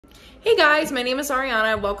Hey guys, my name is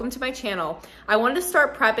Ariana. Welcome to my channel. I wanted to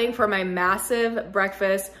start prepping for my massive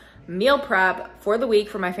breakfast meal prep for the week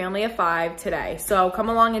for my family of 5 today. So come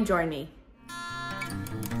along and join me.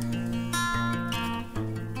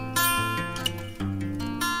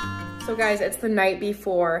 So guys, it's the night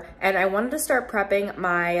before and I wanted to start prepping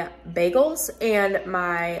my bagels and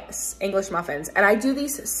my English muffins. And I do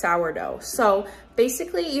these sourdough. So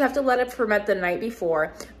basically you have to let it ferment the night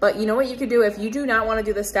before. But you know what you could do if you do not want to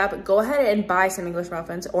do this step? Go ahead and buy some English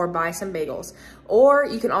muffins or buy some bagels. Or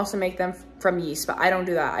you can also make them from yeast, but I don't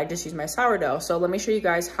do that. I just use my sourdough. So let me show you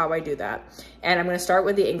guys how I do that. And I'm going to start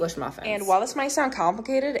with the English muffins. And while this might sound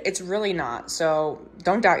complicated, it's really not. So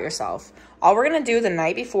don't doubt yourself. All we're gonna do the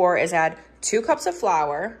night before is add 2 cups of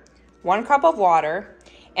flour, 1 cup of water,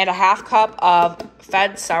 and a ½ cup of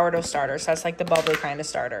fed sourdough starter. So that's like the bubbly kind of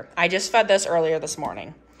starter. I just fed this earlier this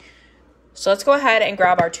morning. So let's go ahead and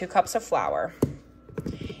grab our 2 cups of flour.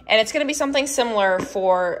 And it's gonna be something similar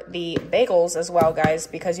for the bagels as well, guys,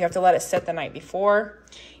 because you have to let it sit the night before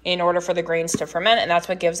in order for the grains to ferment, and that's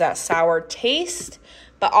what gives that sour taste.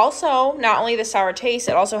 But also, not only the sour taste,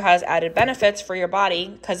 it also has added benefits for your body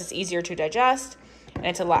because it's easier to digest and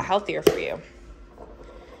it's a lot healthier for you.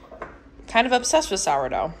 Kind of obsessed with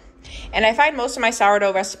sourdough. And I find most of my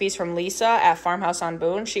sourdough recipes from Lisa at Farmhouse on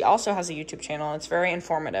Boone. She also has a YouTube channel and it's very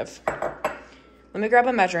informative. Let me grab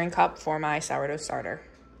a measuring cup for my sourdough starter.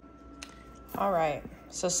 All right,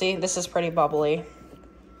 so see, this is pretty bubbly.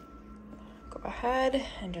 Go ahead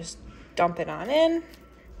and just dump it on in.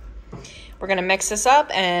 We're gonna mix this up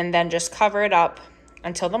and then just cover it up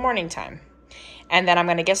until the morning time. And then I'm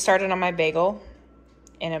gonna get started on my bagel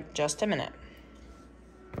in just a minute.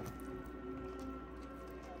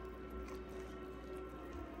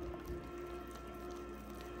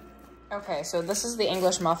 Okay, so this is the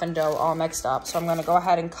English muffin dough all mixed up. So I'm gonna go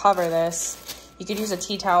ahead and cover this. You could use a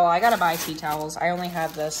tea towel. I gotta buy tea towels. I only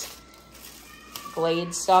have this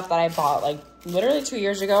Glade stuff that I bought like literally 2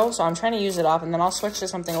 years ago, so I'm trying to use it up and then I'll switch to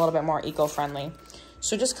something a little bit more eco-friendly.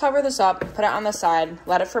 So just cover this up, put it on the side,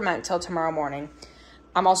 let it ferment till tomorrow morning.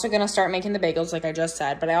 I'm also gonna start making the bagels like I just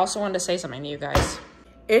said, but I also wanted to say something to you guys.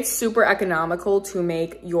 It's super economical to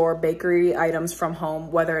make your bakery items from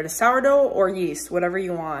home, whether it is sourdough or yeast, whatever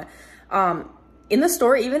you want. In the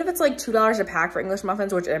store, even if it's like $2 a pack for English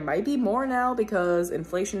muffins, which it might be more now because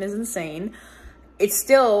inflation is insane, it's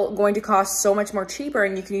still going to cost so much more cheaper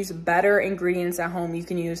and you can use better ingredients at home. You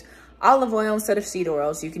can use olive oil instead of seed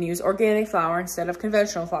oils. You can use organic flour instead of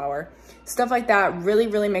conventional flour. Stuff like that really,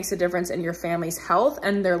 really makes a difference in your family's health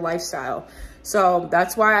and their lifestyle. So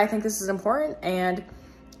that's why I think this is important, and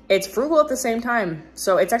it's frugal at the same time.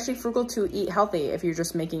 So it's actually frugal to eat healthy if you're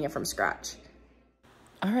just making it from scratch.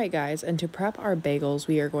 All right, guys, and to prep our bagels,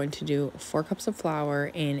 we are going to do 4 cups of flour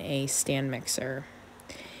in a stand mixer.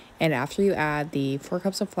 And after you add the 4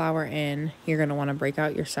 cups of flour in, you're going to want to break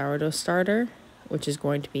out your sourdough starter, which is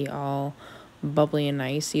going to be all bubbly and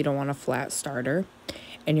nice. You don't want a flat starter.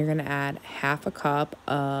 And you're going to add ½ cup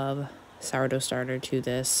of sourdough starter to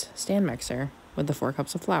this stand mixer with the 4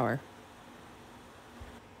 cups of flour.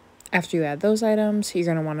 After you add those items, you're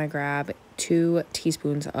going to want to grab 2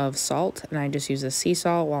 teaspoons of salt. And I just use the sea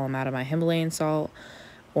salt while I'm out of my Himalayan salt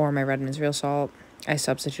or my Redmond's real salt. I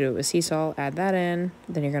substitute it with sea salt, add that in.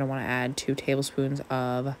 Then you're going to want to add 2 tablespoons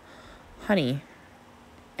of honey.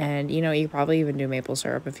 And, you know, you probably even do maple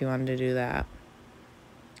syrup if you wanted to do that.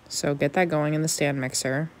 So get that going in the stand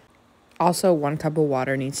mixer. Also, 1 cup of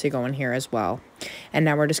water needs to go in here as well. And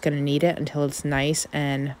now we're just going to knead it until it's nice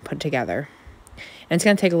and put together. And it's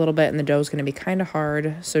going to take a little bit and the dough is going to be kind of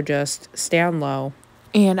hard, so just stay on low.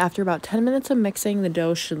 And after about 10 minutes of mixing, the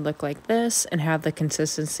dough should look like this and have the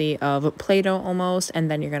consistency of Play-Doh almost. And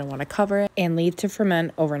then you're going to want to cover it and leave to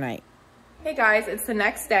ferment overnight. Hey guys, it's the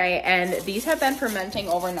next day and these have been fermenting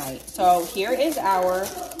overnight. So here is our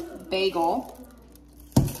bagel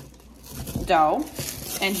dough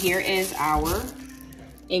and here is our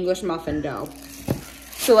English muffin dough.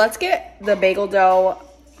 So let's get the bagel dough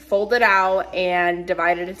folded out and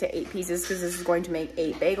divided into 8 pieces because this is going to make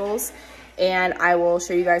 8 bagels. And I will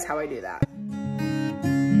show you guys how I do that.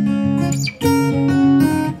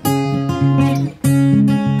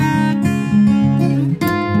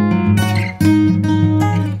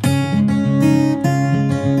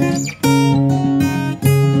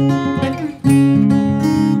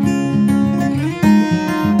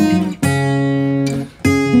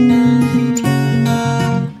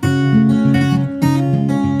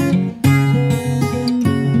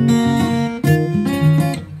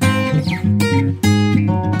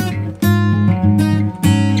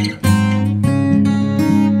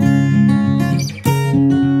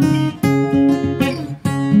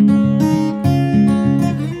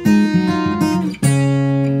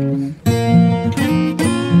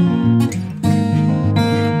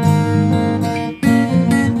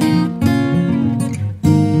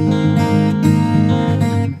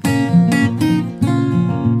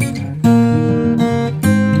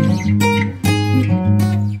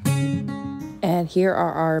 here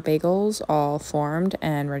are our bagels all formed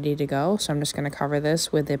and ready to go. So I'm just going to cover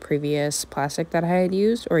this with the previous plastic that I had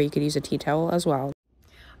used, or you could use a tea towel as well.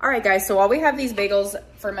 All right, guys, so while we have these bagels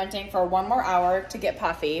fermenting for 1 more hour to get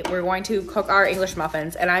puffy, we're going to cook our English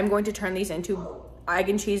muffins, and I'm going to turn these into egg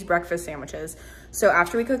and cheese breakfast sandwiches. So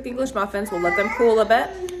after we cook the English muffins, we'll let them cool a bit,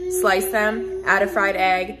 slice them, add a fried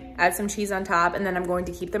egg, add some cheese on top, and then I'm going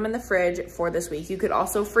to keep them in the fridge for this week. You could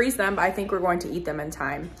also freeze them, but I think we're going to eat them in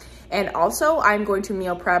time. And also, I'm going to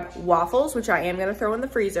meal prep waffles, which I am going to throw in the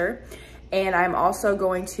freezer. And I'm also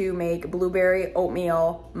going to make blueberry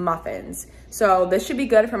oatmeal muffins. So this should be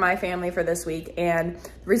good for my family for this week. And the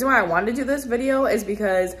reason why I wanted to do this video is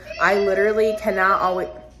because I literally cannot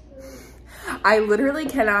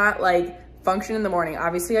like function in the morning.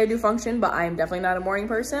 Obviously I do function, but I'm definitely not a morning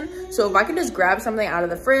person. So if I can just grab something out of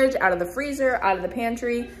the fridge, out of the freezer, out of the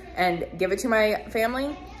pantry, and give it to my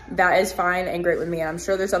family, that is fine and great with me. And I'm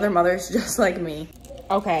sure there's other mothers just like me.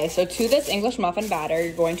 Okay, so to this English muffin batter,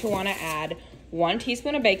 you're going to want to add 1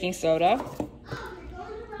 teaspoon of baking soda,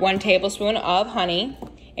 1 tablespoon of honey,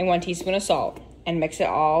 and 1 teaspoon of salt, and mix it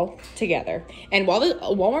all together. And while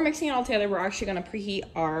we're mixing it all together, we're actually going to preheat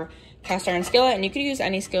our cast iron skillet, and you can use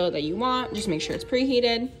any skillet that you want. Just make sure it's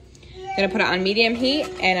preheated. I'm going to put it on medium heat,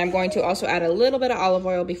 and I'm going to also add a little bit of olive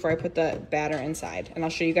oil before I put the batter inside, and I'll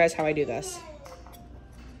show you guys how I do this.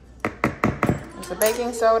 There's the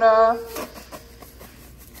baking soda.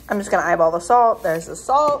 I'm just gonna eyeball the salt. There's the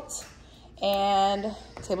salt and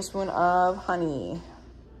a tablespoon of honey.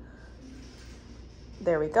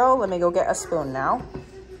 There we go. Let me go get a spoon now.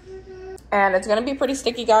 And it's gonna be pretty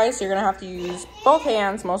sticky, guys, so you're gonna have to use both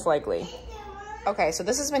hands most likely. Okay, so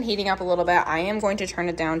this has been heating up a little bit. I am going to turn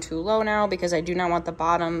it down to low now because I do not want the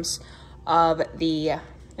bottoms of the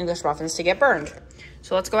English muffins to get burned.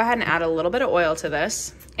 So let's go ahead and add a little bit of oil to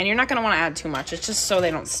this. And you're not gonna wanna add too much. It's just so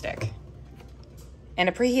they don't stick. And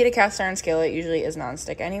a preheated cast iron skillet usually is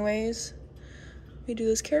nonstick anyways. We do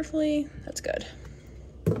this carefully. That's good.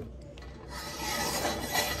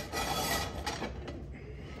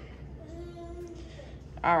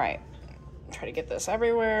 All right. Try to get this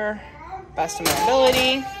everywhere. Best of my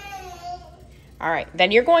ability. All right.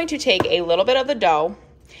 Then you're going to take a little bit of the dough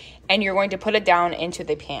and you're going to put it down into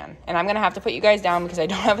the pan. And I'm going to have to put you guys down because I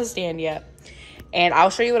don't have a stand yet. And I'll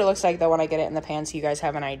show you what it looks like though when I get it in the pan so you guys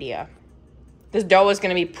have an idea. This dough is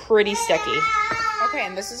going to be pretty sticky. Okay,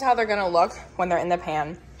 and this is how they're going to look when they're in the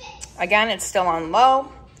pan. Again, it's still on low.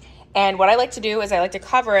 And what I like to do is I like to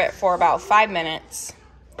cover it for about 5 minutes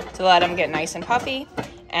to let them get nice and puffy.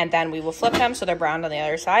 And then we will flip them so they're browned on the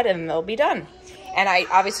other side and they'll be done. And I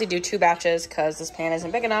obviously do 2 batches because this pan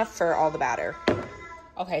isn't big enough for all the batter.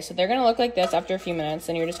 Okay, so they're going to look like this after a few minutes.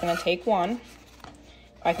 And you're just going to take one.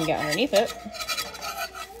 If I can get underneath it.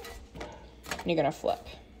 And you're going to flip.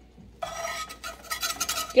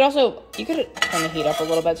 You could turn the heat up a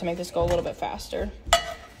little bit to make this go a little bit faster.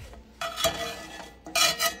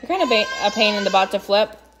 They're kind of a pain in the butt to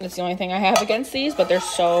flip. That's the only thing I have against these, but they're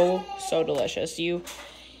so delicious. You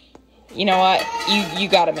know what? You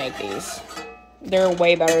gotta make these. They're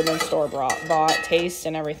way better than store-bought taste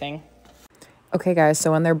and everything. Okay, guys,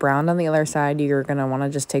 so when they're browned on the other side, you're gonna want to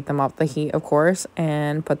just take them off the heat, of course,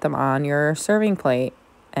 and put them on your serving plate.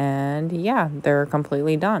 And yeah, they're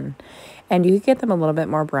completely done. And you could get them a little bit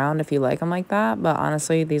more brown if you like them like that. But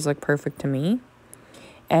honestly, these look perfect to me.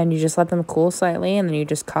 And you just let them cool slightly. And then you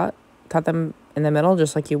just cut them in the middle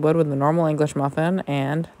just like you would with a normal English muffin.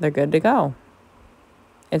 And they're good to go.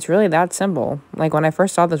 It's really that simple. Like when I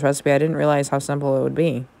first saw this recipe, I didn't realize how simple it would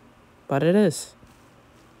be. But it is.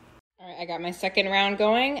 All right, I got my second round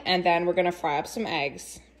going. And then we're going to fry up some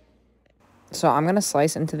eggs. So I'm going to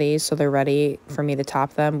slice into these so they're ready for me to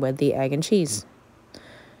top them with the egg and cheese.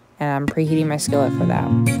 And I'm preheating my skillet for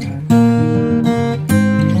that.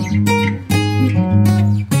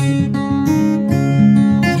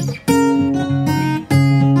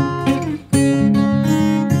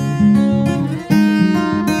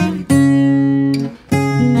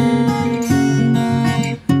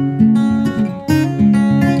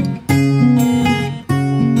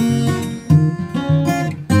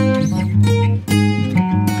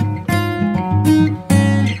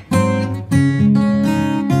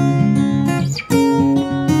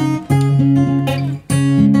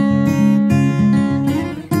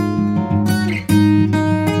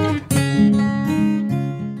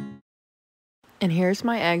 And here's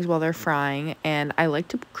my eggs while they're frying, and I like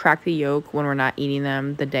to crack the yolk when we're not eating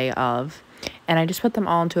them the day of. And I just put them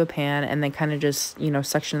all into a pan and then kind of just,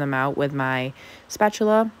 section them out with my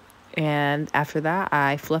spatula. And after that,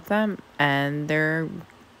 I flip them and they're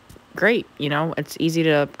great. It's easy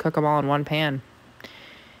to cook them all in one pan.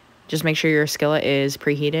 Just make sure your skillet is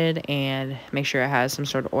preheated and make sure it has some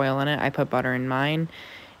sort of oil in it. I put butter in mine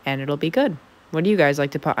and it'll be good. What do you guys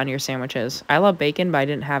like to put on your sandwiches? I love bacon, but I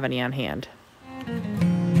didn't have any on hand.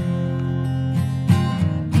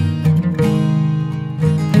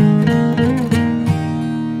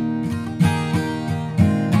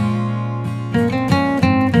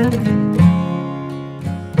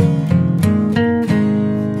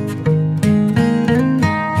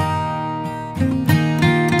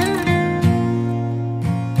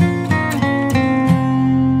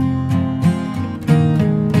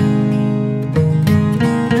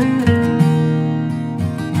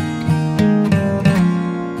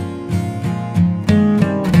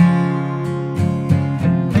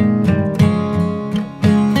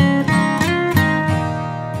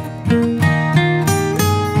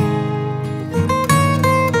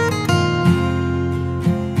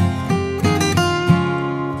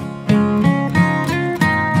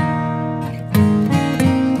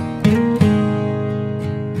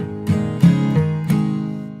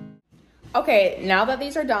 Okay, now that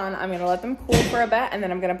these are done, I'm gonna let them cool for a bit and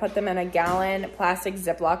then I'm gonna put them in a gallon plastic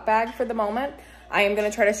Ziploc bag for the moment. I am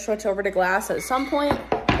gonna try to switch over to glass at some point,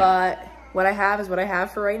 but what I have is what I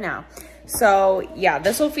have for right now. So yeah,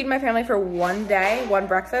 this will feed my family for one day, one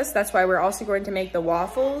breakfast. That's why we're also going to make the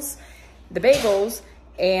waffles, the bagels,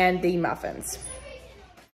 and the muffins.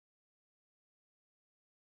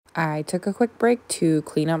 I took a quick break to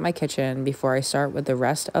clean up my kitchen before I start with the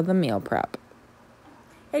rest of the meal prep.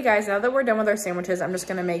 Hey guys, now that we're done with our sandwiches, I'm just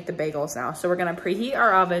gonna make the bagels now. So we're gonna preheat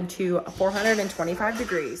our oven to 425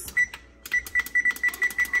 degrees.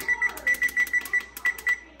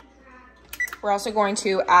 We're also going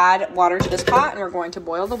to add water to this pot and we're going to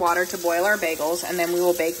boil the water to boil our bagels and then we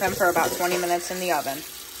will bake them for about 20 minutes in the oven.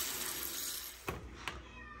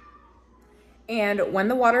 And when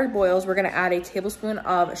the water boils, we're gonna add a tablespoon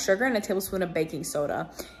of sugar and a tablespoon of baking soda.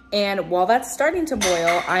 And while that's starting to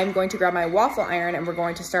boil, I'm going to grab my waffle iron and we're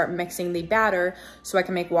going to start mixing the batter so I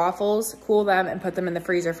can make waffles, cool them, and put them in the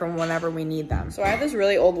freezer for whenever we need them. So I have this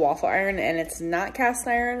really old waffle iron and it's not cast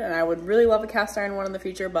iron and I would really love a cast iron one in the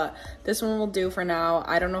future, but this one will do for now.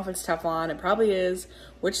 I don't know if it's Teflon, it probably is,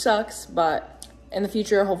 which sucks, but in the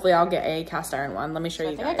future, hopefully I'll get a cast iron one. Let me show you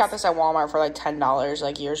guys. I think I got this at Walmart for like $10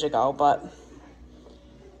 like years ago, but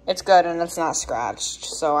it's good and it's not scratched.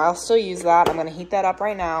 So I'll still use that. I'm gonna heat that up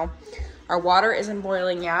right now. Our water isn't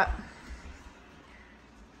boiling yet.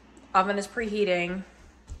 Oven is preheating.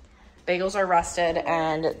 Bagels are rested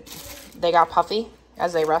and they got puffy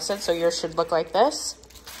as they rested, so yours should look like this.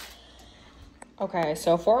 Okay,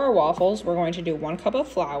 so for our waffles, we're going to do 1 cup of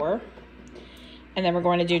flour and then we're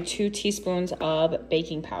going to do 2 teaspoons of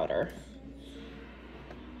baking powder.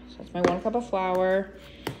 So that's my 1 cup of flour.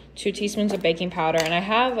 2 teaspoons of baking powder. And I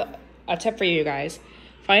have a tip for you guys.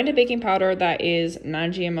 Find a baking powder that is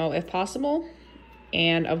non-GMO if possible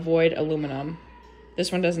and avoid aluminum.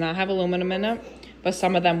 This one does not have aluminum in it, but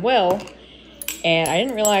some of them will. And I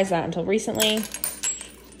didn't realize that until recently.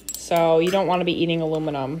 So you don't want to be eating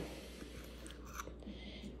aluminum.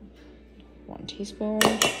 1 teaspoon,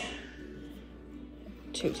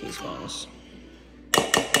 2 teaspoons.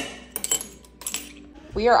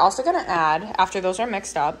 We are also going to add, after those are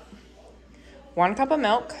mixed up, 1 cup of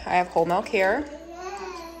milk. I have whole milk here.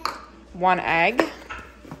 1 egg.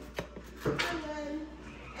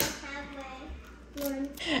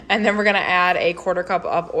 And then we're going to add a 1/4 cup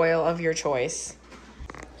of oil of your choice.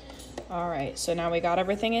 All right, so now we got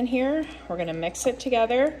everything in here. We're going to mix it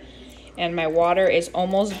together. And my water is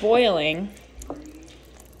almost boiling.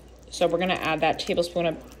 So we're gonna add that tablespoon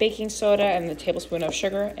of baking soda and the tablespoon of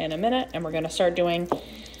sugar in a minute, and we're gonna start doing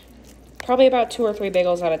probably about 2 or 3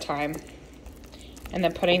 bagels at a time. And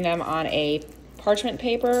then putting them on a parchment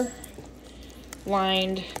paper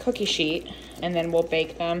lined cookie sheet, and then we'll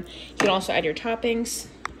bake them. You can also add your toppings.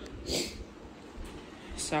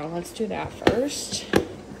 So let's do that first.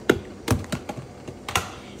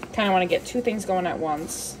 Kind of want to get 2 things going at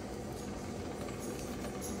once,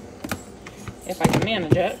 if I can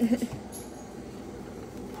manage it.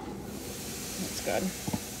 That's good.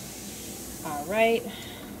 All right.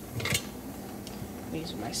 I'm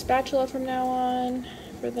using my spatula from now on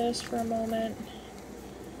for this for a moment.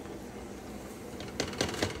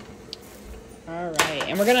 All right,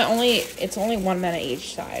 and we're gonna it's only 1 minute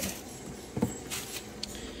each side.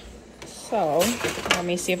 So let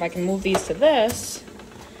me see if I can move these to this.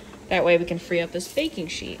 That way we can free up this baking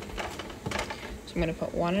sheet. So I'm gonna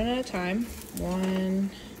put 1 in at a time. 1,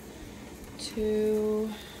 2,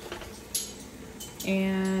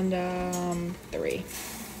 and 3.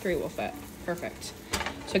 3 will fit. Perfect.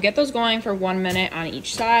 So get those going for 1 minute on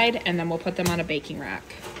each side, and then we'll put them on a baking rack.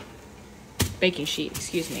 baking sheet,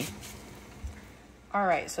 excuse me. All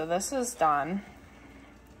right, so this is done.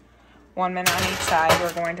 1 minute on each side.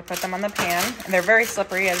 We're going to put them on the pan. And they're very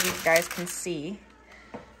slippery, as you guys can see.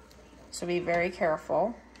 So be very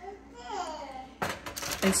careful.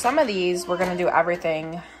 And some of these, we're gonna do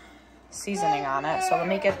everything seasoning on it. So let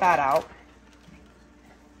me get that out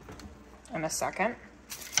in a second.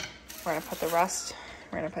 We're gonna put the rest,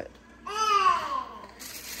 we're gonna put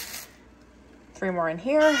 3 more in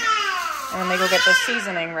here. And let me go get the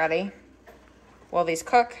seasoning ready. While these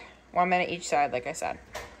cook, 1 minute each side, like I said.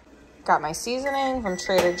 Got my seasoning from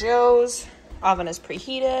Trader Joe's. Oven is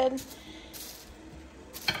preheated.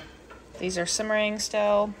 These are simmering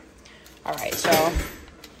still. All right, so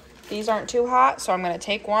these aren't too hot, so I'm gonna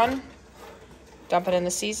take one, dump it in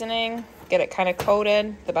the seasoning, get it kind of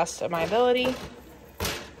coated the best of my ability.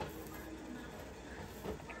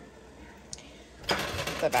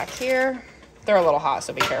 Put that back here. They're a little hot,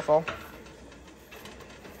 so be careful.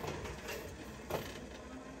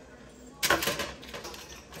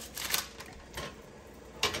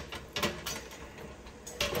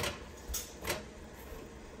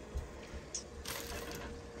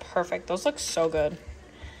 Perfect. Those look so good.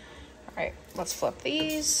 All right, let's flip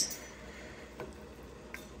these.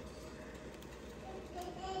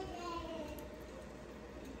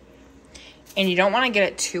 And you don't want to get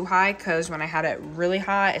it too high because when I had it really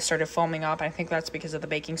hot, it started foaming up. I think that's because of the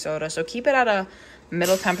baking soda. So keep it at a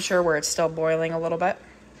middle temperature where it's still boiling a little bit.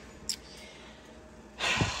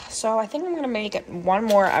 So I think I'm going to make it 1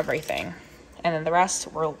 more everything. And then the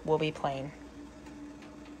rest will be plain.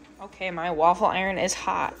 Okay, my waffle iron is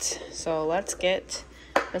hot, so let's get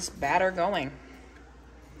this batter going.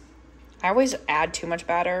 I always add too much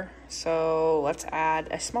batter, so let's add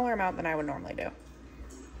a smaller amount than I would normally do.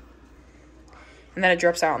 And then it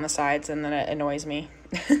drips out on the sides, and then it annoys me.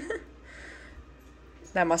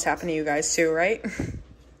 That must happen to you guys too, right?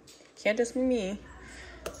 Can't just be me.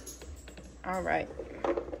 All right,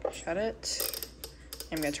 shut it.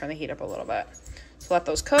 I'm gonna turn the heat up a little bit. So let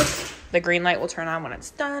those cook. The green light will turn on when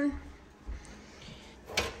it's done.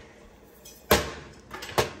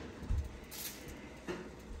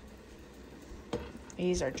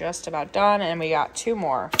 These are just about done, and we got 2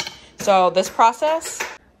 more. So this process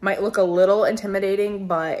might look a little intimidating,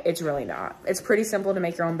 but it's really not. It's pretty simple to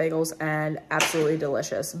make your own bagels and absolutely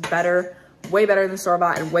delicious. Better, way better than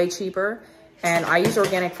store-bought and way cheaper. And I use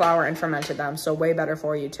organic flour and fermented them, so way better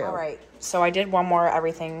for you too. All right, so I did 1 more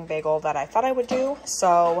everything bagel that I thought I would do.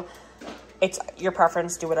 So it's your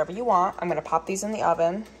preference, do whatever you want. I'm gonna pop these in the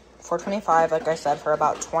oven, 425, like I said, for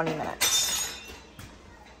about 20 minutes.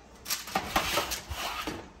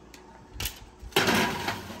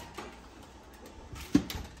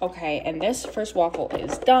 Okay, and this first waffle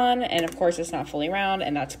is done, and of course it's not fully round,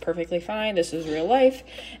 and that's perfectly fine. This is real life.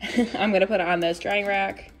 I'm gonna put it on this drying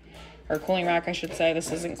rack, or cooling rack, I should say.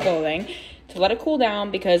 This isn't clothing. To let it cool down,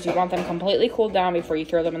 because you want them completely cooled down before you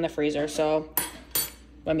throw them in the freezer. So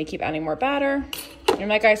let me keep adding more batter. And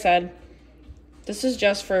like I said, this is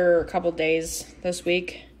just for a couple days this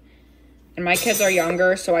week. And my kids are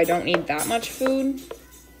younger, so I don't need that much food.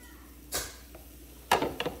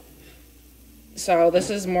 So this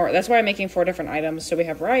is more, that's why I'm making 4 different items. So we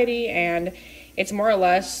have variety, and it's more or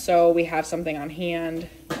less so we have something on hand.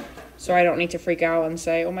 So I don't need to freak out and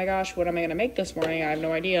say, oh my gosh, what am I gonna make this morning? I have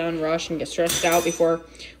no idea, and rush and get stressed out before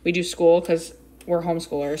we do school, because we're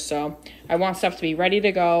homeschoolers. So I want stuff to be ready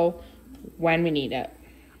to go when we need it.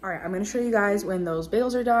 All right, I'm gonna show you guys when those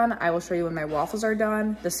bagels are done. I will show you when my waffles are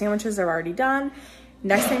done. The sandwiches are already done.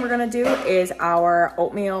 Next thing we're gonna do is our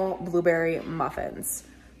oatmeal blueberry muffins.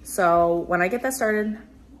 So when I get that started,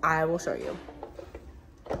 I will show you.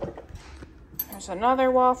 There's another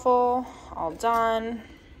waffle, all done.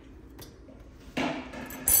 I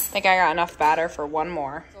think I got enough batter for 1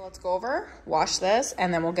 more. So let's go over, wash this,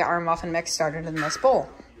 and then we'll get our muffin mix started in this bowl.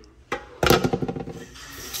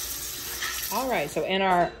 All right, so in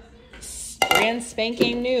our brand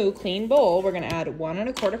spanking new clean bowl, we're gonna add 1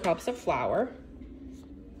 1/4 cups of flour.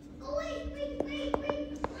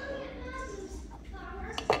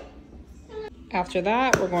 After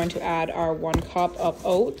that, we're going to add our 1 cup of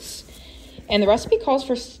oats. And the recipe calls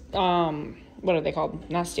for, what are they called?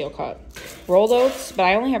 Not steel cut. Rolled oats, but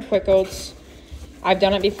I only have quick oats. I've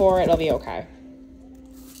done it before, it'll be okay.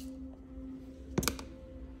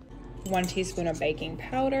 1 teaspoon of baking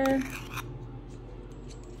powder.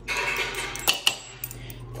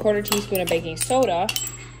 1/4 teaspoon of baking soda.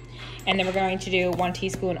 And then we're going to do 1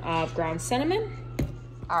 teaspoon of ground cinnamon.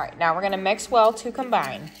 All right, now we're gonna mix well to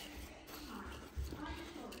combine.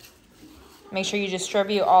 Make sure you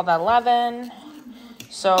distribute all the leaven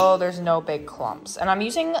so there's no big clumps. And I'm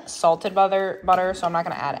using salted butter, so I'm not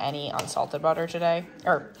gonna add any unsalted butter today.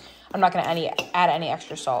 Or I'm not gonna add any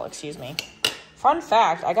extra salt, excuse me. Fun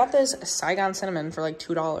fact, I got this Saigon cinnamon for like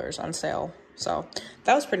 $2 on sale. So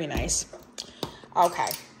that was pretty nice. Okay,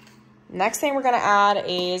 next thing we're gonna add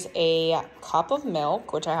is a cup of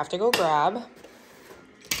milk, which I have to go grab.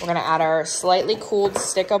 We're gonna add our slightly cooled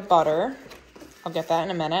stick of butter. I'll get that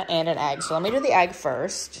in a minute, and an egg. So let me do the egg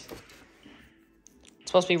first. It's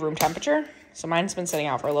supposed to be room temperature, so mine's been sitting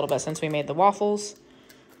out for a little bit since we made the waffles.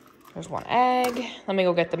 There's one egg. Let me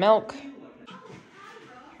go get the milk.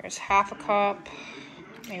 Here's half a cup.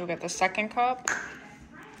 Let me go get the second cup.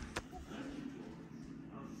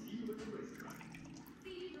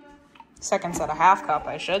 Second set of half cup,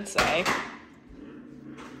 I should say.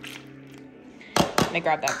 Let me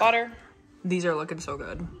grab that butter. These are looking so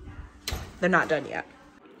good. They're not done yet.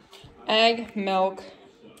 Egg, milk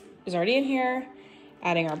is already in here.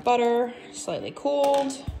 Adding our butter, slightly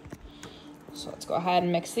cooled. So let's go ahead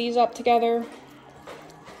and mix these up together.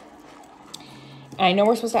 And I know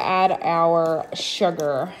we're supposed to add our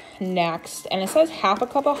sugar next. And it says half a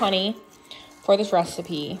cup of honey for this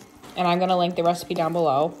recipe. And I'm gonna link the recipe down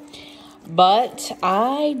below. But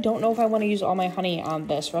I don't know if I want to use all my honey on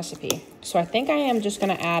this recipe. So I think I am just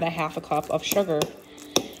going to add a half a cup of sugar.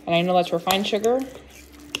 And I know that's refined sugar.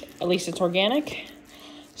 At least it's organic.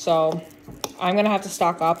 So I'm going to have to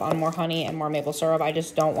stock up on more honey and more maple syrup. I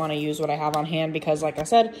just don't want to use what I have on hand because, like I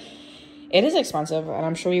said, it is expensive. And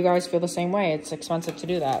I'm sure you guys feel the same way. It's expensive to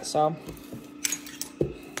do that. So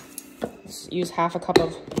let's use half a cup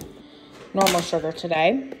of normal sugar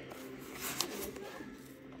today.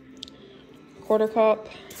 Quarter cup,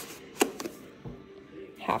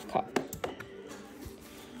 half cup.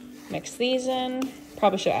 Mix these in.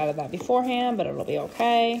 Probably should have added that beforehand, but it'll be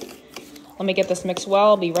okay. Let me get this mixed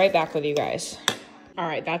well. I'll be right back with you guys. All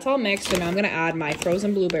right, that's all mixed. So now I'm gonna add my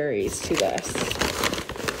frozen blueberries to this.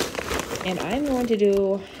 And I'm going to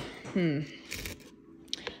do, I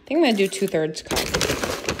think I'm gonna do 2/3 cup.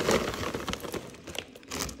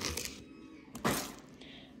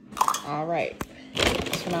 All right.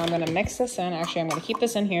 So now I'm going to mix this in. Actually, I'm going to keep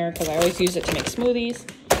this in here because I always use it to make smoothies.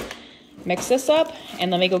 Mix this up,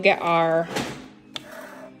 and let me go get our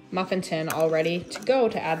muffin tin all ready to go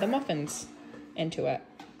to add the muffins into it.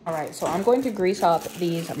 All right, so I'm going to grease up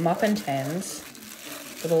these muffin tins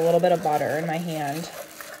with a little bit of butter in my hand.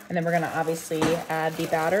 And then we're going to obviously add the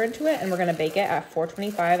batter into it, and we're going to bake it at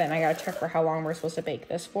 425. And I got to check for how long we're supposed to bake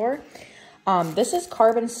this for. This is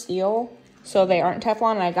carbon steel, so they aren't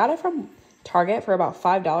Teflon, and I got it from Target for about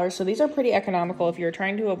 $5. So these are pretty economical. If you're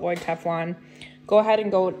trying to avoid Teflon, go ahead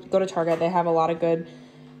and go to Target. They have a lot of good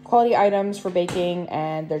quality items for baking,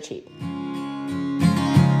 and they're cheap.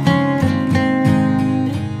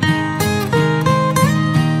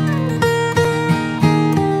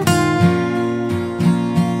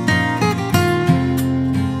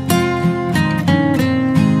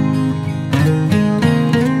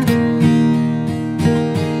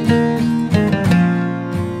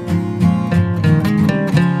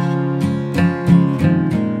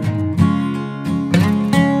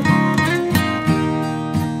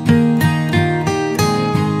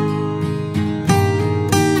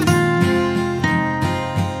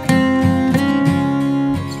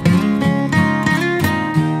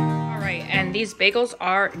 These bagels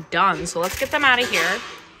are done, so let's get them out of here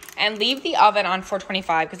and leave the oven on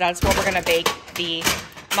 425 because that's what we're gonna bake the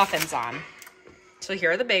muffins on. So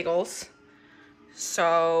here are the bagels.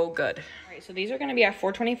 So good. All right, so these are gonna be at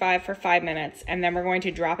 425 for 5 minutes, and then we're going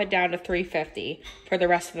to drop it down to 350 for the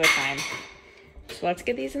rest of the time. So let's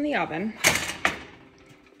get these in the oven.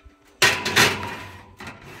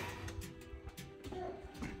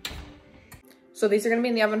 So these are gonna be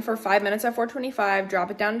in the oven for 5 minutes at 425, drop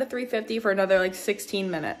it down to 350 for another like 16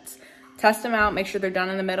 minutes. Test them out, make sure they're done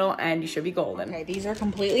in the middle, and you should be golden. Okay, these are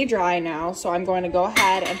completely dry now, so I'm going to go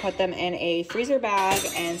ahead and put them in a freezer bag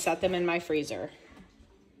and set them in my freezer.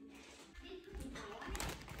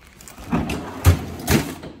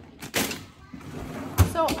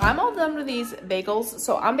 So I'm all done with these bagels.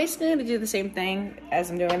 So I'm basically gonna do the same thing as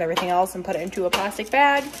I'm doing with everything else and put it into a plastic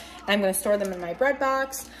bag. And I'm gonna store them in my bread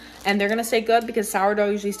box. And they're gonna stay good because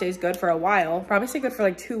sourdough usually stays good for a while. Probably stay good for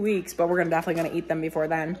like 2 weeks, but we're definitely gonna eat them before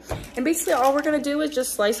then. And basically all we're gonna do is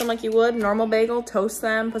just slice them like you would, normal bagel, toast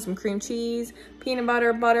them, put some cream cheese, peanut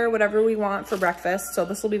butter, butter, whatever we want for breakfast. So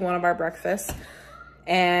this will be one of our breakfasts.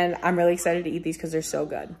 And I'm really excited to eat these because they're so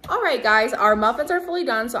good. All right, guys, our muffins are fully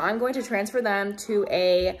done. So I'm going to transfer them to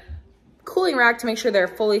a cooling rack to make sure they're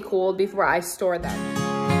fully cooled before I store them.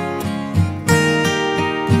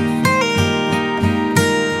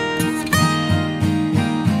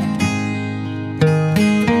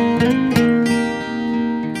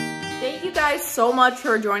 guys so much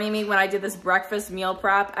for joining me when I did this breakfast meal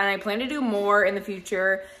prep, and I plan to do more in the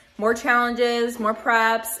future. More challenges, more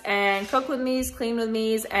preps, and cook with me's, clean with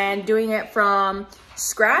me's, and doing it from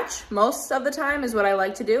scratch most of the time is what I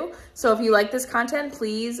like to do. So if you like this content,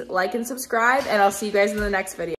 please like and subscribe, and I'll see you guys in the next video.